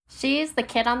She's the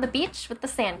kid on the beach with the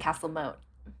sandcastle moat.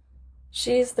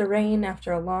 She's the rain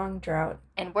after a long drought.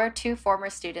 And we're two former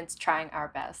students trying our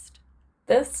best.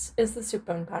 This is the Soup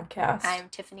Bone Podcast. I'm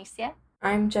Tiffany Siet.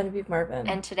 I'm Genevieve Marvin.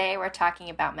 And today we're talking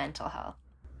about mental health.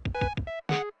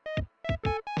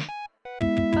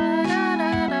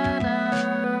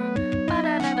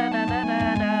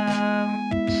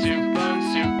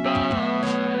 Soup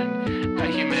Bone, a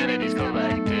humanities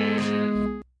collective.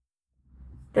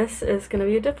 This is going to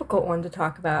be a difficult one to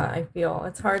talk about, I feel.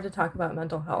 It's hard to talk about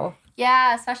mental health.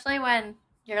 Yeah, especially when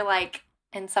you're like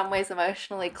in some ways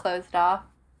emotionally closed off,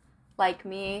 like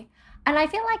me. And I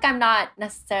feel like I'm not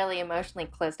necessarily emotionally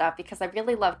closed off because I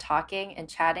really love talking and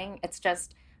chatting. It's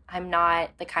just I'm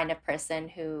not the kind of person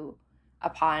who,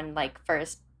 upon like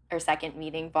first or second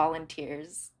meeting,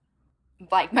 volunteers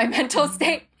like my mental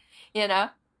state, you know?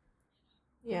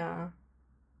 Yeah.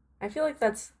 I feel like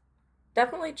that's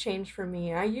definitely changed for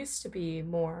me. I used to be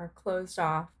more closed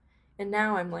off, and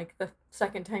now I'm like the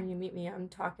second time you meet me, I'm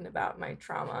talking about my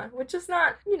trauma, which is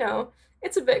not,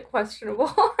 it's a bit questionable.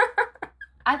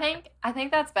 I think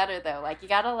that's better though. Like you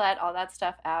gotta let all that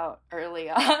stuff out early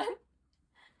on.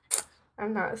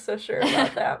 I'm not so sure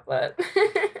about that, but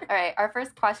All right, our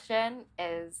first question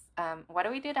is what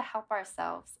do we do to help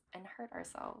ourselves and hurt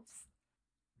ourselves?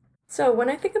 So when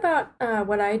I think about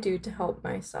what I do to help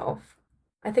myself,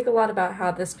 I think a lot about how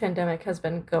this pandemic has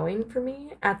been going for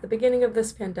me. At the beginning of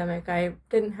this pandemic, I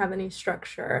didn't have any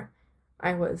structure.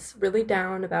 I was really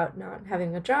down about not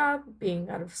having a job,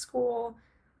 being out of school,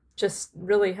 just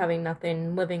really having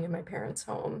nothing, living in my parents'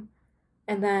 home.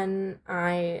 And then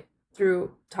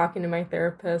through talking to my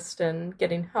therapist and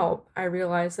getting help, I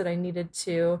realized that I needed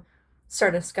to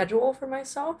start a schedule for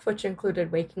myself, which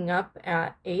included waking up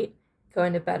at 8,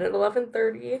 going to bed at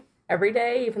 11:30 every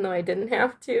day, even though I didn't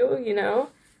have to.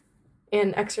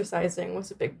 And exercising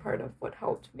was a big part of what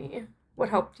helped me. What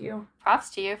helped you? Props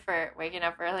to you for waking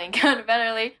up early and going to bed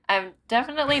early. I'm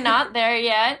definitely not there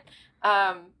yet.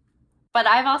 But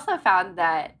I've also found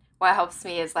that what helps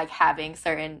me is like having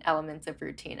certain elements of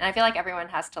routine. And I feel like everyone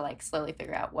has to like slowly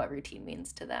figure out what routine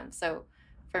means to them. So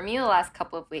for me, the last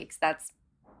couple of weeks, that's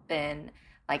been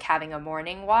like having a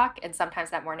morning walk. And sometimes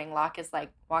that morning walk is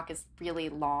really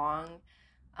long,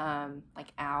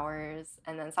 like hours.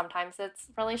 And then sometimes it's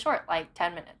really short, like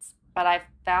 10 minutes. But I've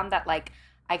found that like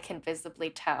I can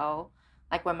visibly tell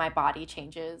like when my body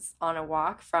changes on a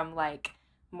walk from like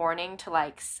morning to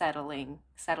like settling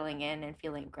in and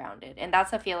feeling grounded. And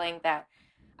that's a feeling that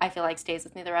I feel like stays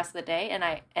with me the rest of the day.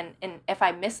 And if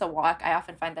I miss a walk, I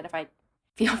often find that if I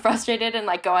feel frustrated and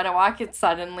like go on a walk, it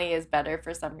suddenly is better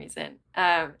for some reason.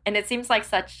 And it seems like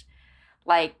such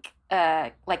like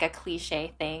a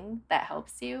cliche thing that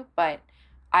helps you, but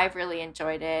I've really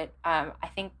enjoyed it. I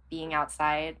think being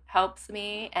outside helps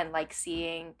me and like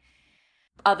seeing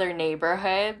other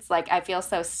neighborhoods. Like I feel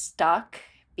so stuck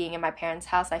being in my parents'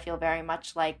 house. I feel very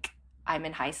much like I'm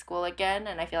in high school again,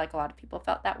 and I feel like a lot of people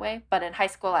felt that way. But in high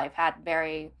school, I've had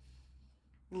very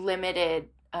limited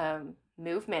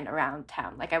movement around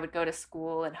town. Like I would go to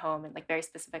school and home in like very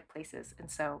specific places, and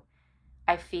so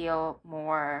I feel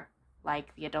more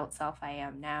like the adult self I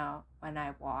am now when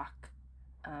I walk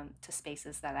to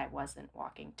spaces that I wasn't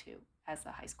walking to as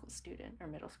a high school student or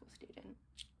middle school student.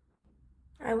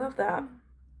 I love that.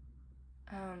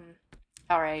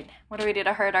 All right, what do we do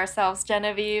to hurt ourselves,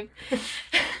 Genevieve?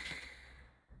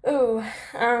 Oh,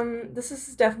 this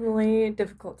is definitely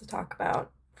difficult to talk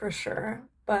about for sure.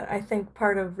 But I think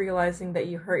part of realizing that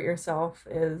you hurt yourself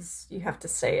is you have to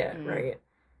say it, right?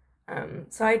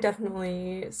 So I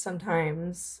definitely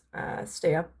sometimes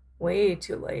stay up way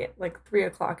too late, like 3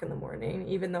 o'clock in the morning,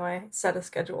 even though I set a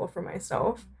schedule for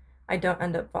myself. I don't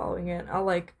end up following it. I'll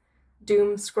like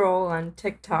doom scroll on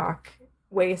TikTok,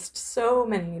 waste so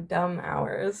many dumb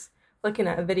hours looking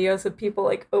at videos of people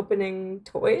like opening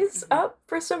toys up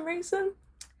for some reason.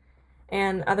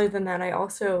 And other than that, I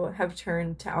also have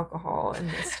turned to alcohol in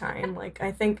this time. Like,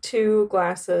 I think 2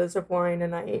 glasses of wine a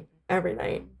night, every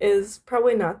night, is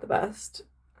probably not the best.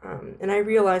 And I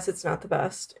realize it's not the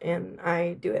best, and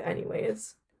I do it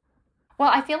anyways.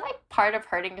 Well, I feel like part of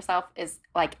hurting yourself is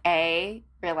like A,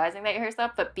 realizing that you hurt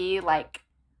yourself, but B, like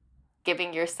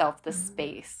giving yourself the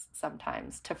space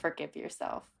sometimes to forgive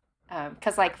yourself.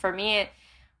 Because like for me,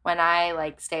 when I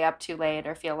like stay up too late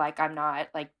or feel like I'm not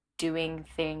like doing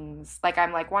things, like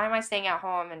I'm like, why am I staying at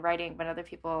home and writing when other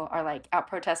people are like out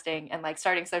protesting and like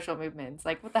starting social movements?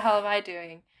 Like, what the hell am I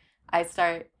doing? I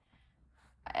start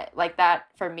like that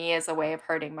for me is a way of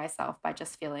hurting myself by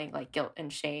just feeling like guilt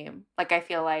and shame. Like I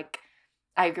feel like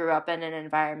I grew up in an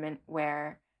environment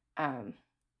where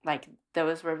like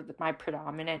those were my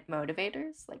predominant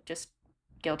motivators, like just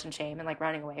guilt and shame and like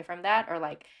running away from that, or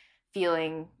like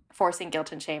forcing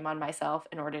guilt and shame on myself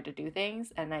in order to do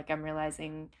things. And like I'm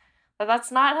realizing that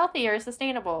that's not healthy or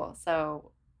sustainable.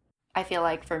 So I feel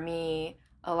like for me,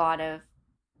 a lot of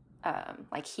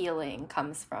like healing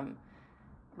comes from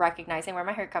recognizing where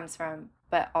my hurt comes from,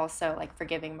 but also like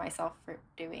forgiving myself for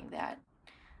doing that.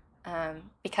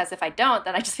 Because if I don't,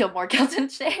 then I just feel more guilt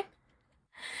and shame.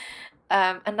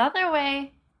 Another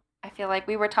way, I feel like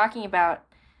we were talking about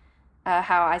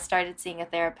how I started seeing a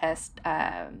therapist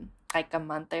like a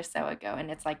month or so ago, and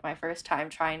it's like my first time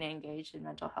trying to engage in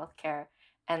mental health care,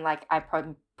 and like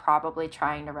I'm probably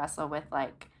trying to wrestle with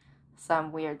like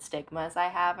some weird stigmas I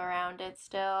have around it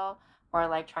still, or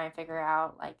like try and figure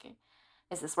out like,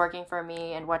 is this working for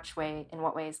me, and in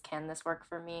what ways can this work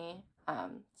for me?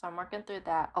 So I'm working through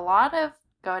that. A lot of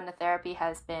going to therapy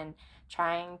has been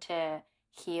trying to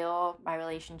heal my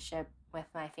relationship with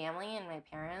my family and my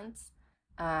parents.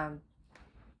 And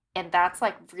that's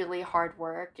like really hard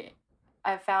work,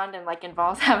 I've found, and like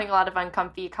involves having a lot of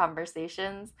uncomfy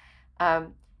conversations.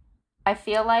 I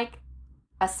feel like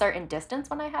a certain distance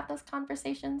when I have those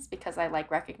conversations because I like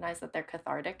recognize that they're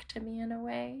cathartic to me in a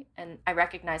way. And I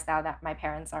recognize now that my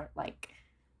parents aren't like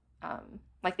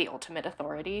the ultimate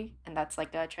authority, and that's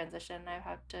like a transition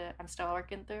I'm still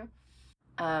working through.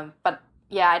 But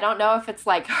yeah, I don't know if it's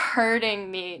like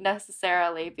hurting me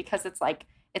necessarily because it's like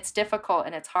it's difficult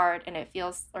and it's hard and it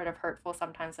feels sort of hurtful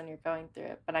sometimes when you're going through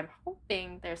it, but I'm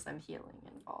hoping there's some healing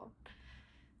involved.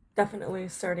 Definitely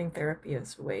starting therapy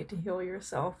is a way to heal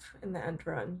yourself in the end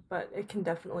run, but it can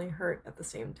definitely hurt at the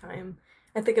same time.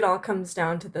 I think it all comes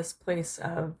down to this place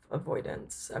of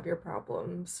avoidance of your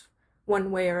problems,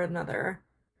 one way or another.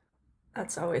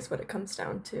 That's always what it comes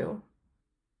down to.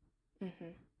 Hmm.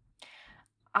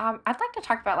 I'd like to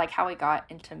talk about like how we got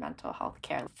into mental health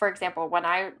care. For example, when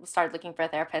I started looking for a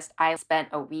therapist, I spent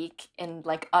a week in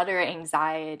like utter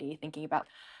anxiety thinking about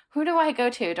who do I go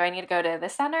to? Do I need to go to the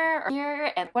center or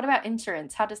here? And what about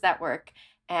insurance? How does that work?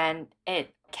 And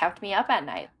it kept me up at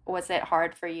night. Was it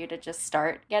hard for you to just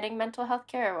start getting mental health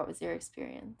care, or what was your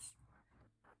experience?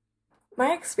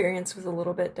 My experience was a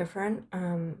little bit different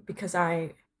because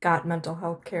I got mental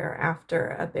health care after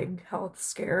a big health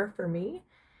scare for me,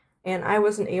 and I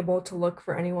wasn't able to look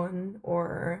for anyone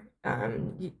or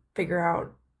figure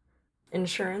out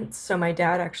insurance. So my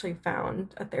dad actually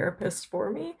found a therapist for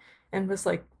me and was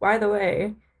like, by the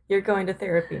way, you're going to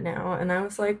therapy now. And I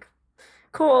was like,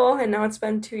 cool. And now it's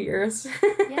been 2 years.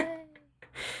 Yay.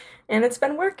 And it's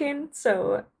been working.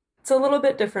 So it's a little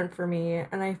bit different for me.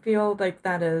 And I feel like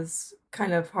that is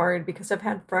kind of hard because I've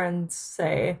had friends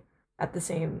say at the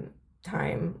same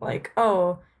time, like,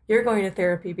 oh, you're going to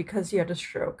therapy because you had a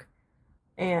stroke.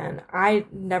 And I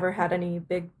never had any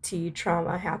big T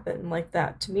trauma happen like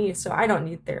that to me, so I don't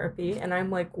need therapy. And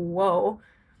I'm like, whoa,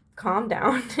 calm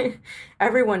down.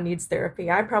 Everyone needs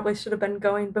therapy. I probably should have been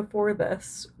going before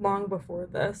this, long before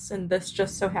this, and this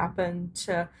just so happened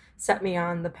to set me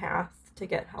on the path to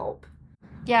get help.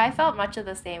 Yeah, I felt much of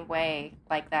the same way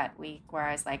like that week where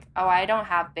I was like, oh, I don't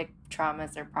have big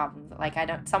traumas or problems. Like,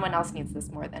 someone else needs this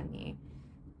more than me.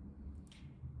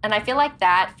 And I feel like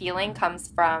that feeling comes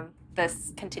from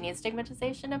this continued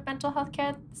stigmatization of mental health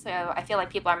care. So I feel like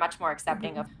people are much more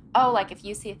accepting Mhm. of, oh, like if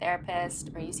you see a therapist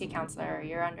or you see a counselor or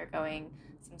you're undergoing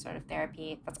some sort of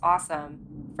therapy, that's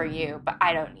awesome for you, but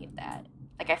I don't need that.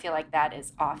 Like I feel like that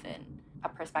is often a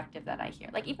perspective that I hear,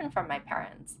 like even from my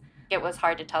parents. It was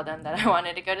hard to tell them that I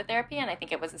wanted to go to therapy, and I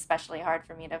think it was especially hard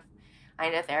for me to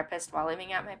find a therapist while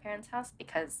living at my parents' house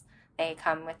because they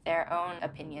come with their own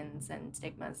opinions and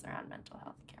stigmas around mental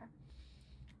health care.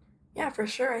 Yeah, for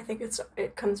sure. I think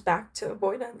it comes back to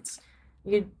avoidance.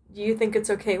 You think it's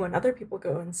okay when other people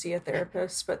go and see a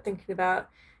therapist, but thinking about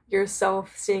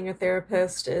yourself seeing a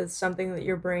therapist is something that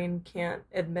your brain can't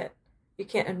admit. You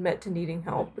can't admit to needing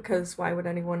help Mm-hmm. because why would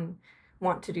anyone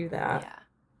want to do that? Yeah,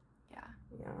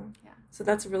 yeah, Yeah. yeah. So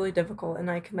that's really difficult, and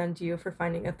I commend you for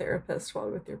finding a therapist while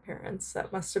with your parents.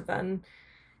 That must have been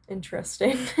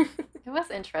interesting. It was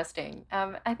interesting.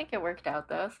 I think it worked out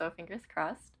though, so fingers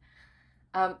crossed.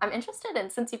 I'm interested in,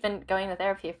 since you've been going to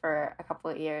therapy for a couple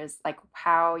of years, like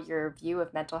how your view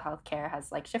of mental health care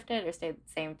has like shifted or stayed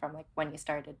the same from like when you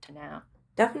started to now.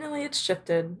 Definitely, it's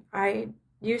shifted. I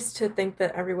used to think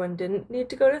that everyone didn't need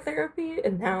to go to therapy,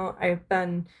 and now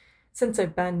since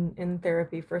I've been in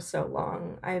therapy for so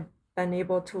long, I've been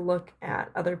able to look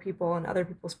at other people and other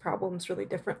people's problems really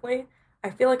differently. I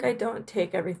feel like I don't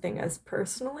take everything as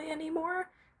personally anymore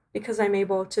because I'm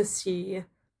able to see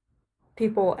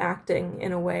people acting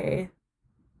in a way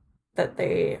that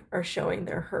they are showing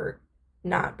they're hurt,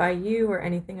 not by you or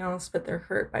anything else, but they're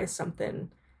hurt by something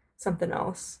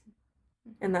else.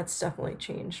 And that's definitely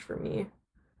changed for me.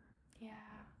 Yeah.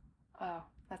 Oh,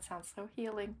 that sounds so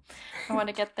healing. I want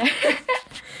to get there.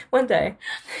 One day.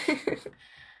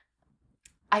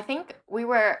 I think we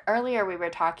were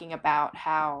talking about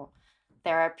how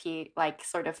therapy like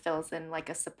sort of fills in like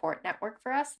a support network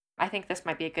for us. I think this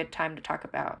might be a good time to talk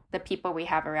about the people we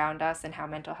have around us and how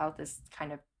mental health is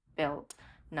kind of built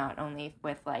not only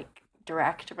with like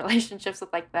direct relationships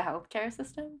with like the healthcare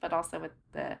system, but also with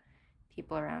the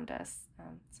people around us.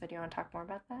 So do you want to talk more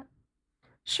about that?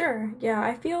 Sure. Yeah,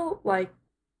 I feel like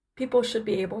people should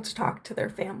be able to talk to their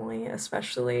family,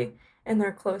 especially and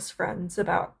their close friends,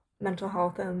 about mental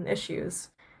health and issues.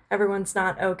 Everyone's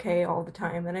not okay all the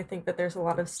time, and I think that there's a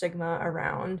lot of stigma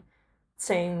around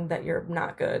saying that you're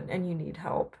not good and you need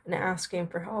help and asking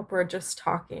for help or just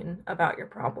talking about your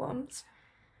problems.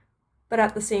 But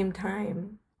at the same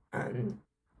time, um,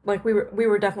 like we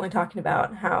were definitely talking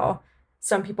about how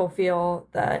some people feel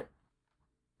that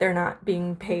they're not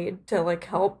being paid to like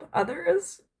help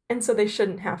others, and so they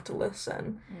shouldn't have to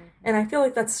listen. And I feel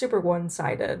like that's super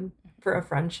one-sided for a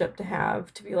friendship to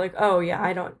have, to be like, oh yeah,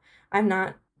 I'm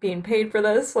not being paid for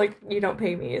this, like you don't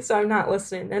pay me, so I'm not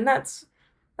listening. And that's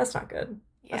not good.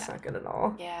 That's Yeah. not good at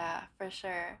all. Yeah, for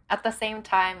sure. At the same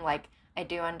time, like I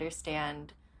do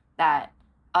understand that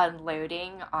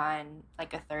unloading on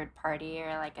like a third party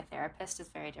or like a therapist is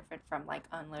very different from like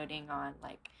unloading on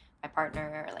like my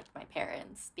partner or like my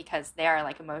parents because they are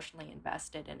like emotionally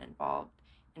invested and involved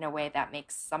in a way that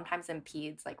makes sometimes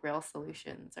impedes like real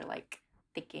solutions or like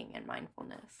thinking and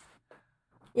mindfulness.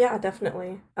 Yeah,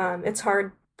 definitely. It's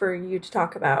hard for you to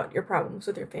talk about your problems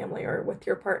with your family or with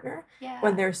your partner when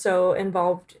Yeah. they're so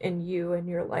involved in you and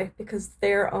your life, because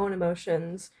their own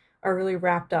emotions are really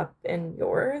wrapped up in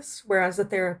yours, whereas a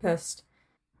therapist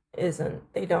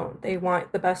isn't. They don't. They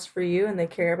want the best for you and they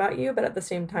care about you, but at the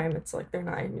same time, it's like they're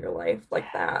not in your life like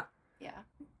Yeah. that.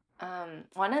 Yeah.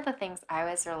 One of the things I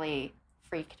was really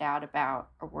freaked out about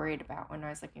or worried about when I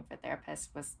was looking for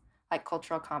therapists was like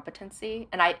cultural competency.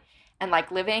 And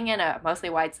like living in a mostly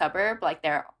white suburb, like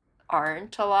there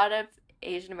aren't a lot of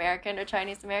Asian American or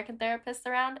Chinese American therapists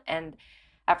around. And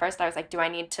at first I was like, do I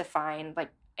need to find like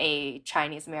a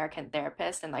Chinese American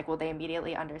therapist and like will they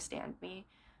immediately understand me?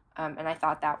 And I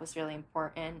thought that was really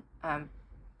important.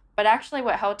 But actually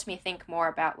what helped me think more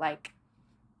about like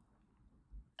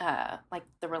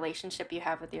the relationship you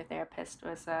have with your therapist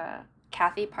was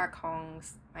Kathy Park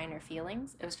Hong's Minor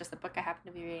Feelings. It was just a book I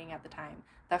happened to be reading at the time.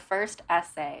 The first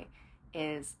essay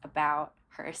is about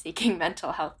her seeking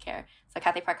mental health care. So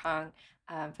Kathy Park Hong,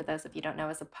 for those of you who don't know,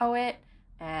 is a poet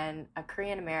and a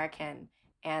Korean American.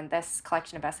 And this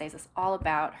collection of essays is all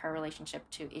about her relationship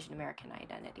to Asian American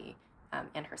identity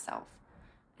and herself.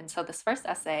 And so in this first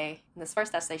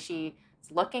essay, she's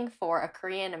looking for a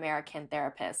Korean American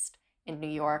therapist in New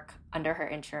York under her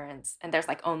insurance, and there's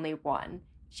like only one.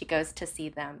 She goes to see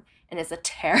them, and it's a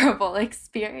terrible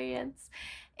experience.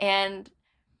 And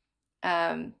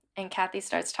Kathy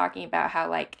starts talking about how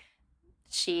like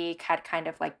she had kind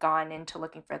of like gone into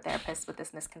looking for a therapist with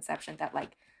this misconception that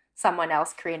like someone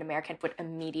else Korean American would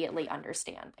immediately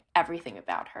understand like, everything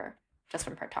about her just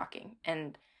from her talking.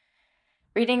 And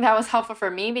reading that was helpful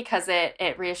for me because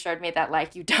it reassured me that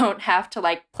like you don't have to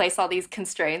like place all these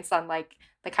constraints on like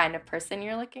the kind of person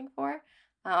you're looking for.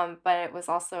 But it was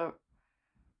also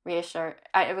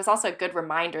it was also a good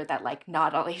reminder that like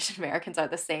not all Asian Americans are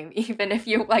the same, even if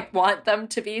you like want them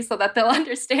to be so that they'll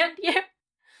understand you.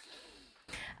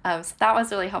 So that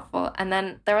was really helpful. And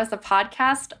then there was a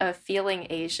podcast of Feeling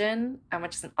Asian,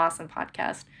 which is an awesome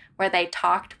podcast, where they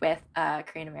talked with a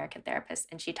Korean American therapist,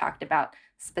 and she talked about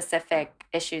specific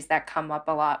issues that come up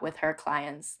a lot with her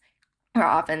clients, who are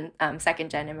often second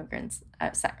gen immigrants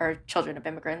or children of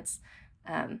immigrants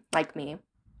like me.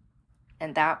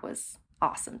 And that was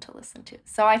awesome to listen to.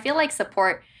 So I feel like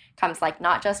support comes like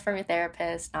not just from your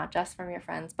therapist, not just from your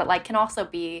friends, but like can also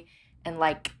be in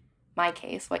like my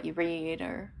case, what you read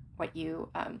or what you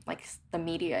like the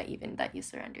media even that you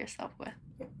surround yourself with.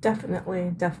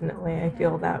 Definitely, definitely. I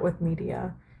feel that with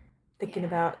media. Thinking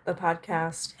about the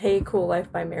podcast Hey Cool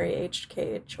Life by Mary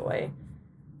H.K. Choi.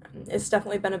 It's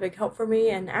definitely been a big help for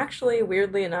me. And actually,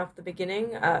 weirdly enough, the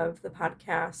beginning of the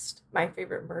podcast, My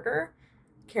Favorite Murder,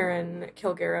 Karen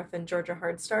Kilgariff and Georgia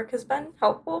Hardstark, has been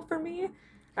helpful for me.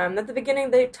 At the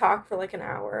beginning, they talk for like an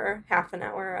hour, half an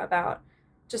hour about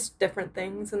just different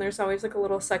things. And there's always like a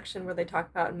little section where they talk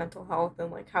about mental health and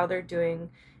like how they're doing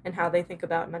and how they think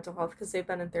about mental health because they've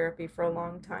been in therapy for a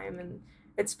long time. And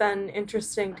it's been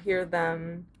interesting to hear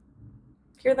them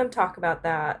talk about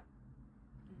that.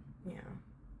 Yeah.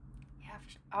 Yeah. For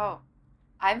sure. Oh,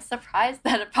 I'm surprised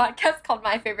that a podcast called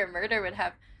My Favorite Murder would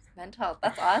have mental health.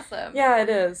 That's awesome. Yeah, it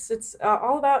is. It's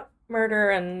all about murder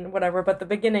and whatever, but the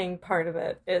beginning part of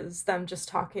it is them just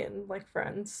talking like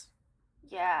friends.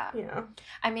 Yeah. Yeah.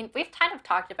 I mean, we've kind of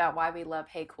talked about why we love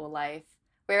Hey Cool Life.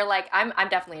 We're like, I'm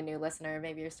definitely a new listener.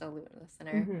 Maybe you're still a new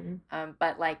listener.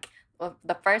 But like, well,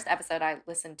 the first episode I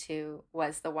listened to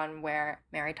was the one where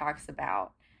Mary talks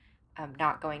about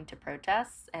not going to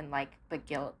protests and like the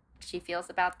guilt she feels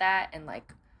about that, and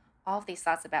like all of these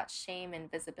thoughts about shame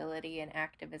and visibility and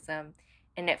activism.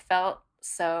 And it felt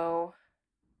so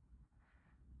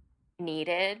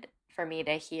needed for me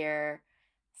to hear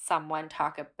someone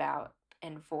talk about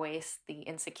and voice the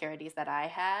insecurities that I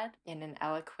had in an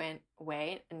eloquent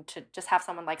way, and to just have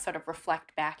someone like sort of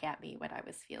reflect back at me what I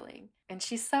was feeling. And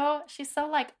she's so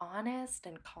like honest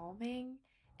and calming.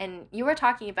 And you were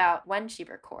talking about when she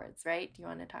records, right? Do you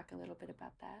want to talk a little bit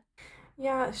about that?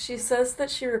 Yeah, she says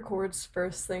that she records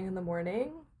first thing in the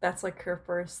morning. That's like her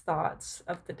first thoughts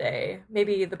of the day.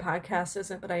 Maybe the podcast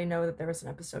isn't, but I know that there was an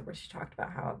episode where she talked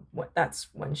about how what that's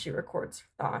when she records her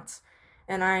thoughts.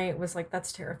 And I was like,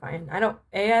 that's terrifying. I don't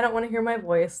want to hear my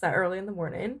voice that early in the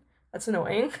morning. That's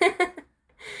annoying.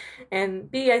 And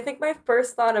B, I think my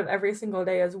first thought of every single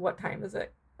day is what time is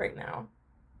it right now?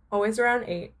 Always around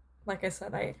 8. Like I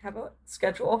said, I have a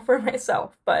schedule for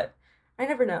myself, but I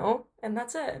never know, and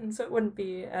that's it. And so it wouldn't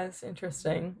be as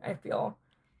interesting, I feel.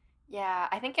 Yeah,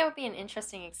 I think it would be an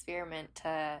interesting experiment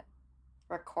to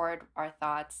record our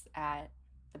thoughts at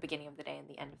the beginning of the day and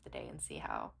the end of the day and see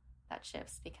how that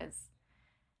shifts, because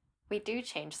we do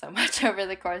change so much over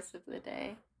the course of the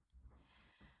day.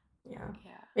 Yeah.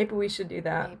 Yeah, Maybe we should do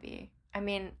that. maybe. I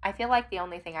mean, I feel like the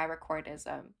only thing I record is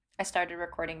I started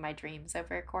recording my dreams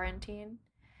over quarantine.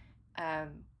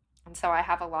 Um and so I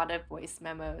have a lot of voice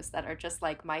memos that are just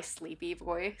like my sleepy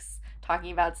voice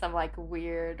talking about some like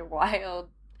weird, wild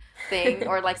thing,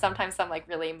 or like sometimes some like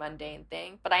really mundane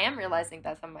thing. But I am realizing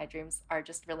that some of my dreams are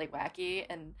just really wacky,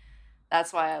 and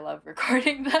that's why I love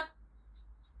recording them.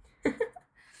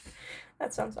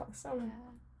 That sounds awesome.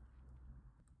 Yeah.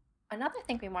 Another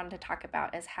thing we wanted to talk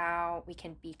about is how we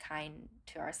can be kind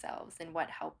to ourselves and what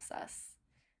helps us.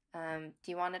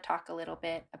 Do you want to talk a little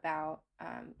bit about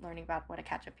learning about what a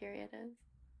catch up period is?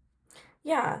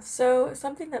 Yeah, so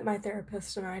something that my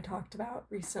therapist and I talked about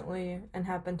recently and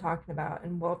have been talking about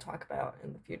and will talk about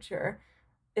in the future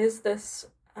is this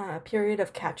period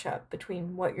of catch up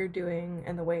between what you're doing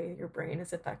and the way your brain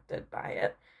is affected by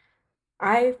it.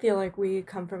 I feel like we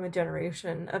come from a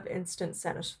generation of instant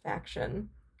satisfaction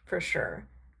for sure.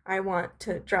 I want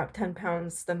to drop 10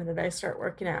 pounds the minute I start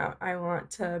working out. I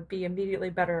want to be immediately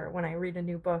better when I read a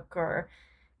new book or,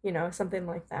 something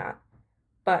like that.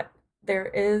 But there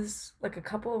is like a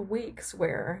couple of weeks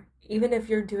where even if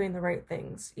you're doing the right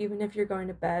things, even if you're going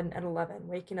to bed at 11,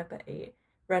 waking up at 8,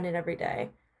 running every day,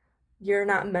 you're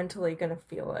not mentally going to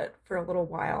feel it for a little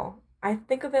while. I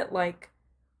think of it like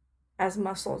as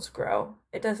muscles grow.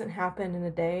 It doesn't happen in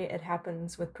a day, it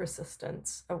happens with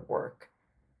persistence of work.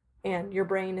 And your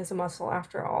brain is a muscle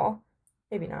after all.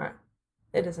 Maybe not.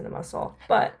 It isn't a muscle,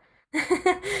 but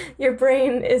your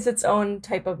brain is its own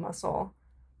type of muscle.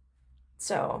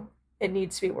 So it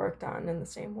needs to be worked on in the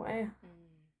same way. Mm,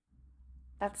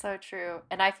 that's so true.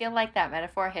 And I feel like that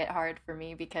metaphor hit hard for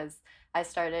me because I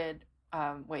started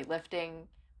weightlifting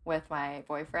with my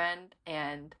boyfriend,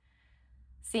 and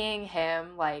seeing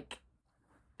him like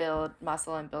build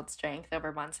muscle and build strength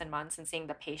over months and months, and seeing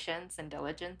the patience and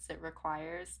diligence it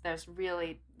requires, there's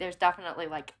definitely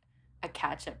like a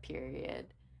catch up period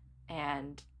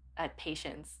and a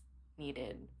patience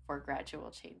needed for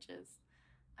gradual changes.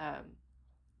 Um,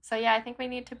 so yeah, I think we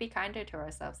need to be kinder to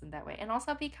ourselves in that way, and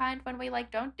also be kind when we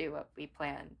like don't do what we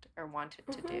planned or wanted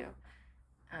to Mm-hmm. do.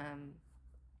 Um,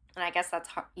 and I guess that's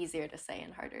easier to say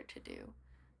and harder to do.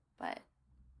 But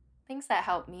things that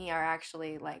help me are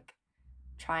actually like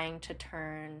trying to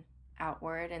turn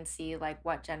outward and see like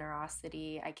what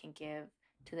generosity I can give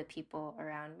to the people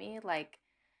around me. Like,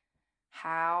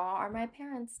 how are my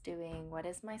parents doing? What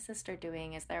is my sister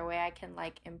doing? Is there a way I can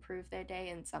like improve their day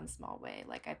in some small way?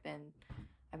 Like I've been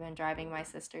driving my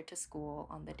sister to school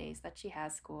on the days that she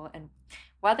has school, and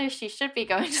whether she should be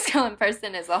going to school in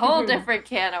person is a whole different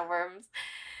can of worms.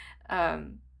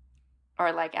 Um,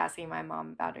 or like asking my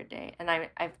mom about her day, and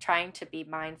I'm trying to be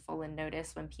mindful and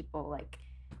notice when people like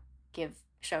give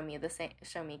show me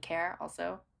care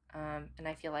also. And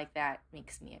I feel like that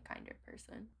makes me a kinder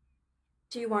person.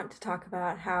 Do you want to talk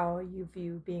about how you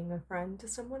view being a friend to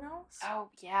someone else? Oh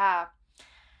yeah,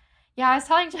 yeah. I was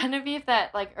telling Genevieve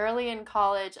that like early in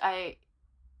college,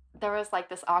 there was like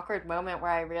this awkward moment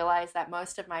where I realized that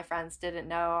most of my friends didn't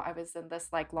know I was in this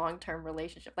like long-term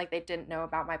relationship. Like they didn't know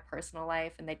about my personal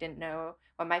life and they didn't know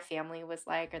what my family was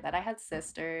like or that I had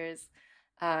sisters.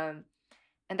 Um,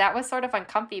 and that was sort of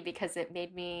uncomfy because it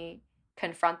made me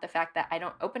confront the fact that I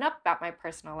don't open up about my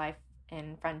personal life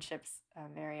in friendships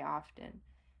very often.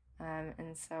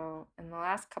 And so in the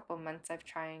last couple of months, I've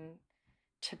trying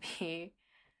to be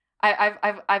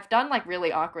I've done like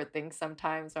really awkward things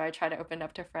sometimes where I try to open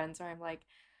up to friends where I'm like,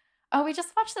 oh, we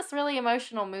just watched this really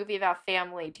emotional movie about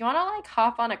family. Do you want to like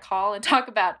hop on a call and talk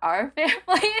about our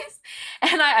families?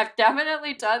 And I've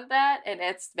definitely done that, and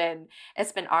it's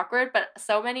been awkward, but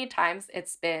so many times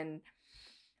it's been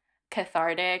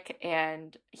cathartic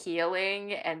and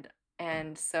healing and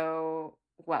so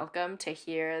welcome to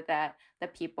hear that the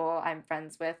people I'm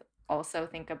friends with also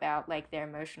think about like their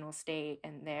emotional state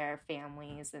and their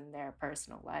families and their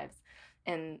personal lives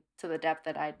and to the depth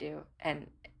that I do. And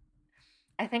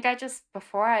I think I just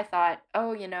before I thought,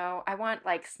 oh, I want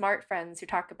like smart friends who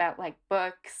talk about like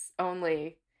books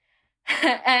only.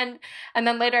 and and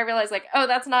then later I realized like, oh,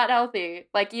 that's not healthy.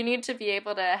 Like you need to be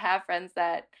able to have friends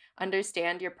that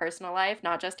understand your personal life,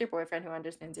 not just your boyfriend who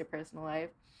understands your personal life.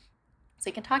 So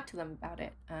you can talk to them about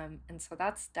it. And so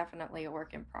that's definitely a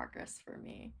work in progress for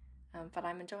me. But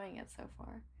I'm enjoying it so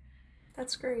far.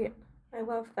 That's great. I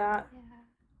love that. Yeah.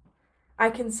 I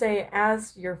can say,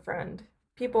 as your friend,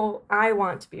 people, I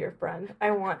want to be your friend. I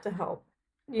want to help.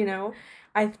 You know,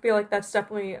 I feel like that's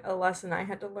definitely a lesson I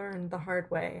had to learn the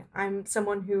hard way. I'm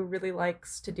someone who really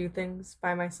likes to do things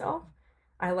by myself.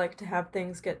 I like to have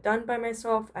things get done by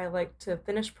myself. I like to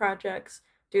finish projects,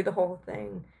 do the whole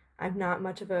thing. I'm not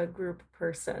much of a group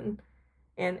person.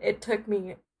 And it took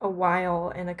me a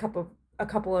while and a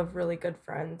couple of really good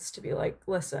friends to be like,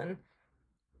 listen,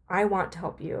 I want to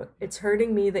help you. It's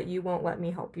hurting me that you won't let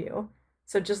me help you.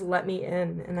 So just let me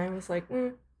in. And I was like,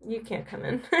 you can't come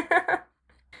in.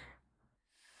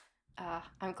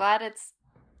 I'm glad it's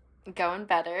going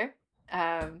better.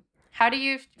 How do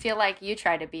you feel like you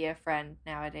try to be a friend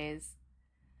nowadays?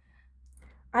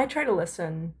 I try to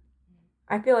listen.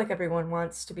 I feel like everyone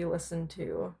wants to be listened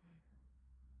to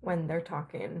when they're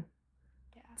talking.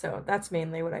 Yeah, So that's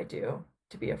mainly what I do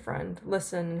to be a friend.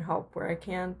 Listen and help where I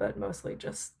can, but mostly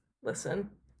just listen.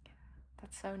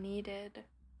 that's so needed.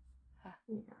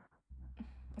 Yeah.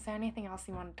 Is there anything else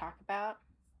you want to talk about?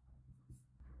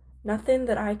 Nothing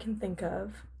that I can think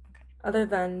of Okay. other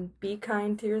than be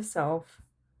kind to yourself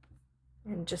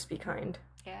and just be kind.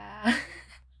 Yeah.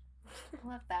 I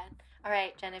love that. All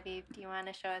right, Genevieve, do you want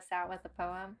to show us out with a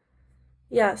poem?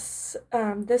 Yes,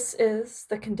 this is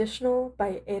The Conditional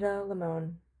by Ada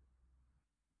Limon.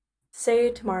 Say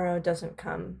tomorrow doesn't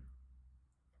come.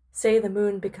 Say the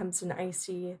moon becomes an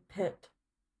icy pit.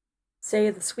 Say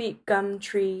the sweet gum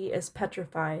tree is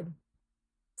petrified.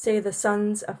 Say the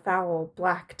sun's a foul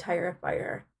black tire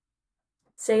fire.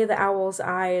 Say the owl's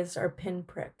eyes are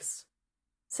pinpricks.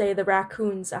 Say the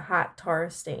raccoon's a hot tar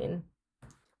stain.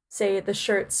 Say the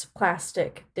shirt's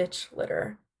plastic ditch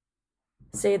litter.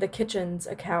 Say the kitchen's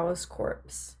a cow's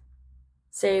corpse.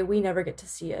 Say we never get to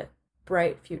see it,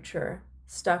 bright future,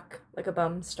 stuck like a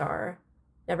bum star,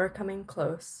 never coming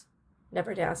close,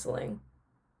 never dazzling.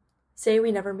 Say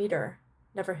we never meet her,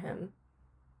 never him.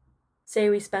 Say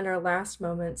we spend our last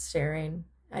moments staring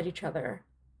at each other,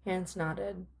 hands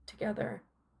knotted together,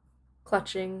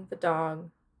 clutching the dog,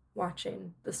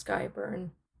 watching the sky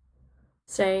burn.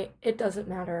 Say it doesn't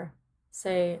matter.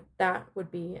 Say that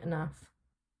would be enough.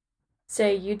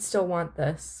 Say you'd still want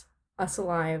this, us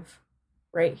alive,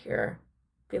 right here,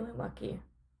 feeling lucky.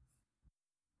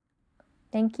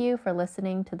 Thank you for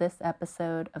listening to this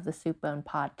episode of the Soupbone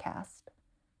podcast.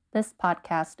 This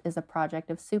podcast is a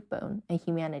project of Soupbone, a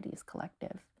humanities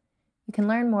collective. You can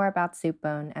learn more about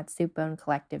Soupbone at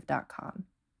soupbonecollective.com.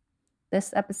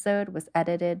 This episode was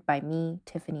edited by me,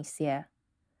 Tiffany Xie.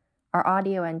 Our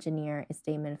audio engineer is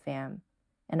Damon Pham,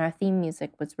 and our theme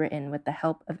music was written with the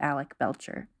help of Alec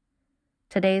Belcher.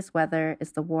 Today's weather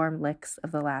is the warm licks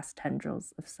of the last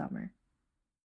tendrils of summer.